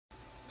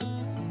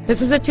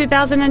This is a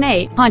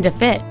 2008 Honda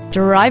Fit,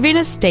 driving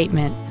a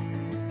statement.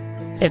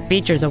 It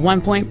features a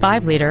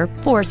 1.5-liter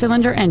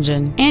four-cylinder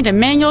engine and a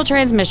manual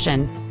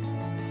transmission.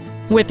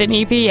 With an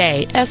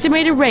EPA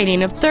estimated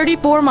rating of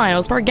 34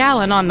 miles per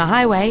gallon on the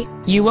highway,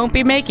 you won't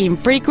be making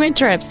frequent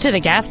trips to the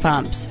gas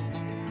pumps.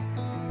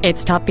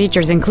 Its top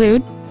features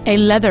include a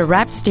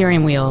leather-wrapped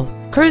steering wheel,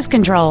 cruise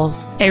control,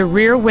 a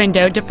rear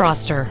window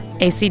defroster,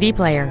 a CD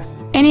player,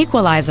 an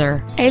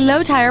equalizer, a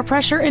low tire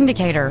pressure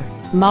indicator,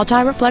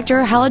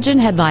 multi-reflector halogen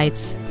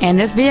headlights, and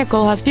this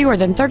vehicle has fewer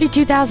than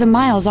 32,000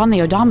 miles on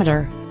the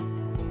odometer.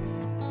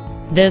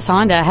 This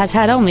Honda has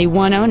had only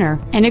one owner,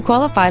 and it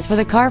qualifies for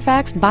the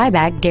Carfax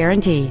buyback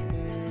guarantee.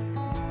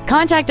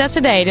 Contact us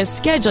today to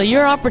schedule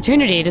your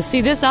opportunity to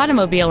see this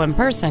automobile in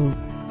person.